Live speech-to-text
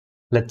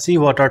Let's see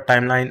what are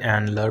timeline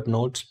and lerp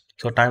nodes.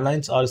 So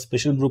timelines are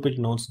special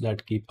grouping nodes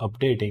that keep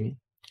updating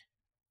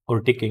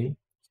or ticking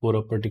for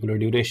a particular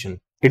duration.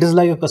 It is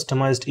like a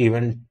customized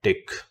event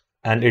tick,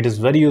 and it is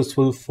very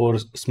useful for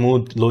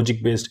smooth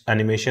logic based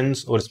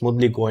animations or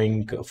smoothly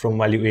going from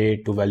value A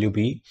to value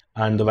B,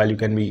 and the value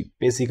can be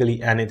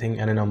basically anything,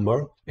 any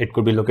number. It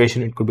could be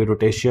location, it could be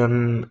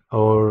rotation,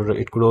 or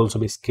it could also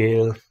be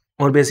scale,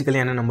 or basically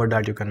any number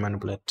that you can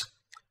manipulate.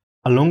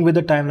 Along with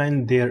the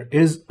timeline, there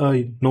is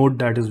a node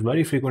that is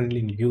very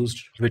frequently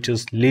used, which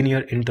is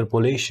linear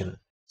interpolation.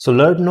 So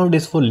lerp node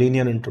is for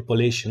linear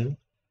interpolation.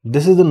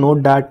 This is the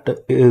node that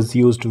is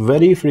used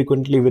very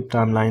frequently with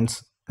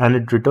timelines, and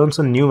it returns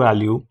a new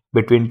value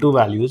between two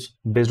values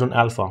based on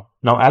alpha.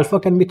 Now alpha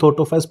can be thought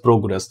of as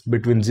progress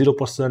between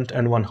 0%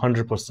 and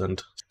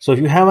 100%. So if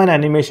you have an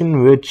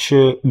animation which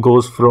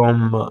goes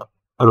from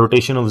a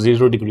rotation of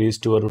 0 degrees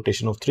to a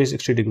rotation of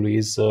 360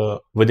 degrees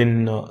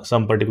within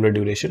some particular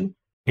duration,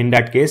 in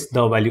that case,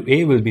 the value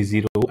A will be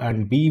 0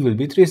 and B will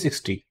be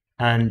 360.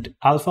 And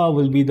alpha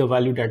will be the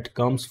value that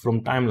comes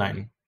from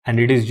timeline. And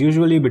it is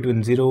usually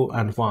between 0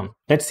 and 1.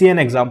 Let's see an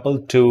example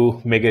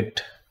to make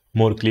it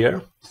more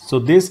clear. So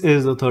this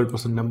is a third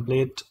person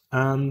template,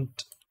 and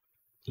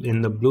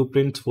in the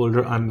blueprints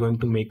folder, I'm going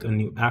to make a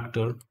new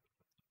actor.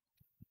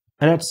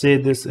 And let's say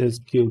this is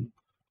cube.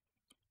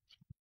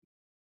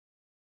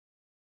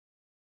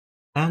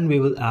 And we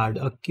will add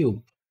a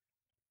cube.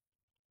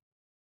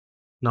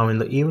 Now in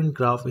the event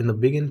graph, in the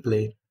begin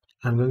play,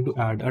 I'm going to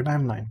add a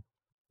timeline.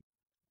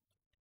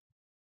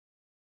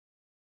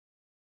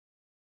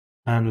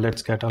 And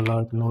let's get a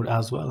lerp node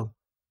as well.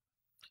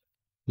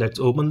 Let's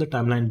open the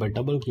timeline by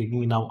double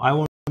clicking. Now I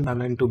want the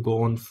timeline to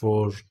go on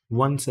for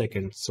 1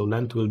 second. So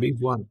length will be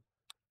 1.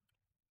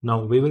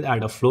 Now we will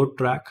add a float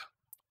track.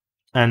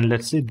 And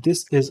let's say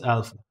this is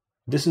alpha.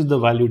 This is the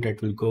value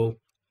that will go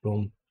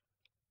from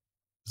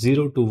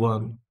 0 to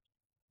 1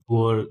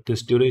 over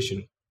this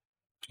duration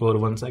for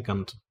 1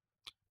 second.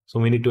 So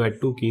we need to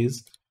add two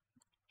keys.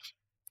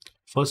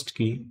 First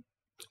key,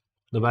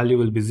 the value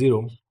will be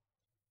 0.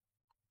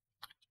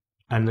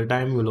 And the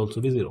time will also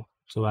be 0.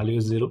 So value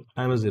is 0,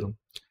 time is 0.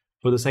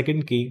 For the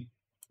second key,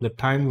 the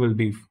time will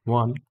be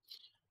 1,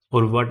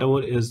 or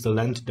whatever is the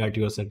length that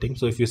you are setting.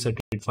 So if you set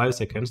it 5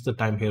 seconds, the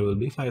time here will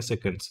be 5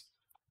 seconds.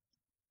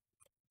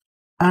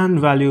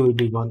 And value will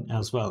be 1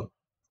 as well.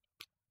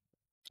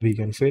 We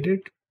can fade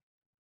it.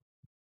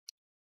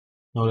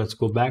 Now let's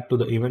go back to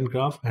the event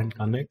graph and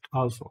connect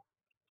alpha.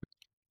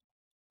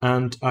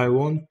 And I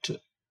want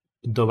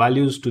the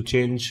values to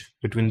change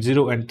between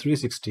 0 and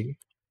 360.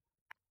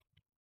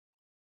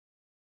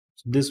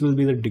 This will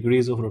be the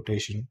degrees of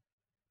rotation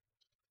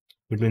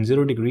between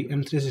 0 degree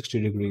and 360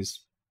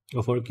 degrees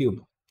of our cube.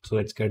 So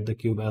let's get the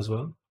cube as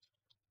well.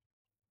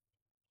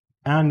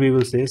 And we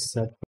will say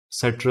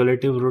set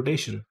relative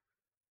rotation.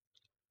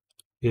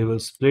 We will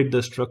split the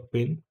struct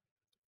pin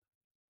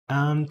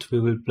and we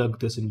will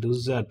plug this into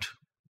Z.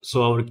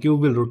 So our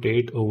cube will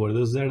rotate over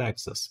the Z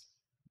axis.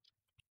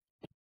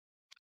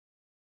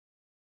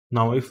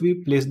 Now if we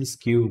place this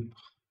cube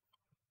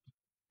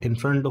in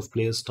front of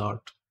player start,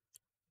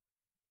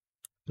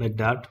 like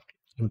that,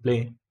 and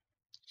play,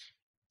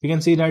 you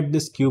can see that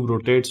this cube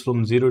rotates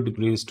from 0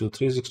 degrees to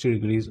 360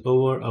 degrees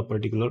over a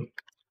particular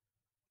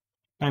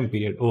time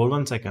period, over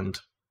 1 second.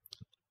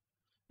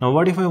 Now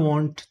what if I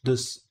want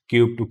this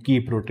cube to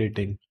keep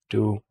rotating,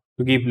 to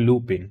keep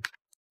looping?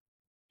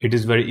 It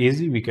is very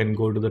easy. We can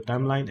go to the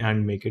timeline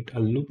and make it a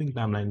looping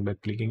timeline by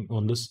clicking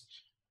on this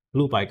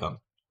loop icon.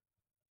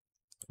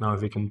 Now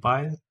if we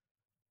compile,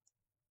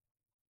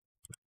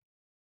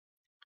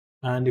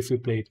 and if we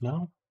play it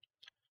now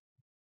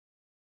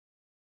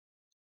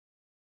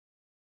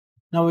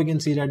we can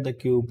see that the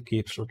cube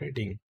keeps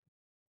rotating.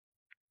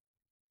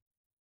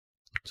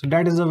 So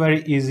that is a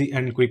very easy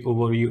and quick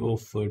overview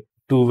of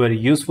two very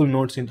useful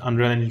nodes in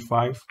Unreal Engine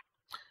 5,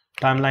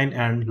 timeline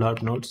and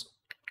lerp nodes.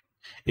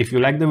 If you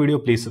like the video,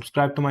 please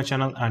subscribe to my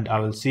channel, and I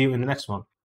will see you in the next one.